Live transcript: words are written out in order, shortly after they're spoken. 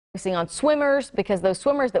Focusing on swimmers, because those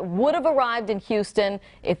swimmers that would have arrived in Houston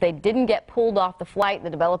if they didn't get pulled off the flight, the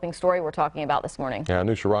developing story we're talking about this morning. Yeah,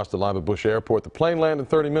 Anusha Rasta live at Bush Airport. The plane landed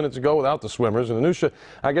 30 minutes ago without the swimmers. And Anusha,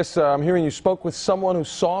 I guess I'm hearing you spoke with someone who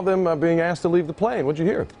saw them being asked to leave the plane. What'd you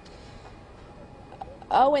hear?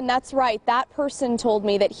 Oh, and that's right. That person told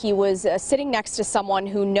me that he was sitting next to someone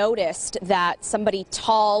who noticed that somebody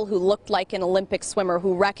tall who looked like an Olympic swimmer,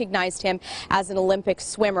 who recognized him as an Olympic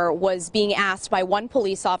swimmer, was being asked by one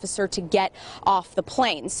police officer to get off the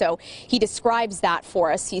plane. So he describes that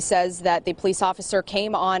for us. He says that the police officer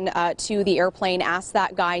came on to the airplane, asked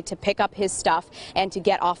that guy to pick up his stuff and to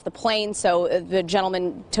get off the plane. So the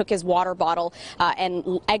gentleman took his water bottle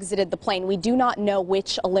and exited the plane. We do not know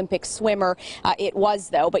which Olympic swimmer it was,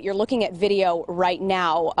 though, but you're looking at video right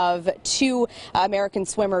now of two American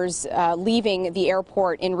swimmers leaving the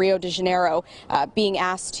airport in Rio de Janeiro, being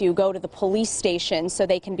asked to go to the police station so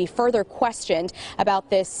they can be further questioned about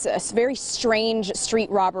this very strange street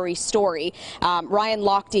robbery story. Ryan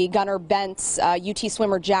LochteGate, Gunnar Bentz, UT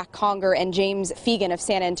swimmer Jack Conger, and James Fegan of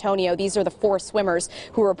San Antonio. These are the four swimmers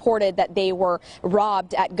who reported that they were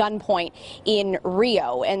robbed at gunpoint in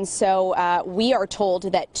Rio. And so we are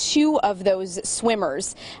told that two of those swimmers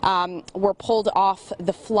were pulled off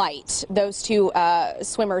the flight. Those two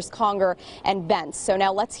swimmers, Conger and Bentz. So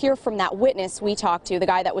now let's hear from that witness we talked to, the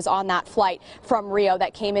guy that was on that flight from Rio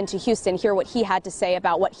that came into Houston, hear what he had to say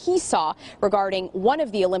about what he saw regarding one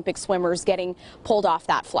of the Olympic swimmers getting pulled off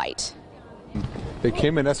that flight. They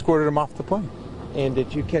came and escorted him off the plane. And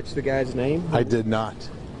did you catch the guy's name? I did not.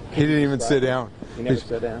 He didn't even sit down. He never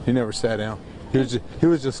sat down? He never sat down. He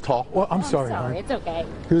was just tall. Well, I'm sorry. It's okay.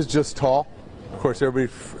 He was just tall. Of course, everybody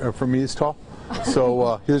for me is tall.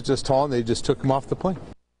 So he was just tall, and they just took him off the plane.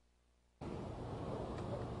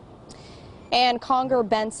 And Conger,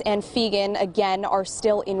 Bentz, and Fegan, again, are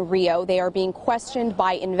still in Rio. They are being questioned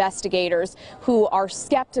by investigators who are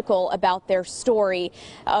skeptical about their story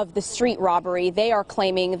of the street robbery. They are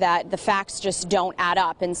claiming that the facts just don't add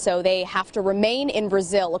up, and so they have to remain in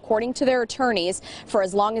Brazil, according to their attorneys, for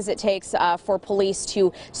as long as it takes for police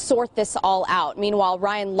to sort this all out. Meanwhile,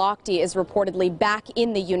 Ryan LochteGate is reportedly back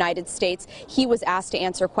in the United States. He was asked to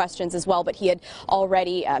answer questions as well, but he had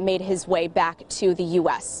already made his way back to the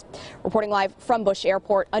U.S. Reporting live from Bush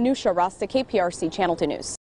Airport, Anusha Rasta, KPRC Channel 2 News.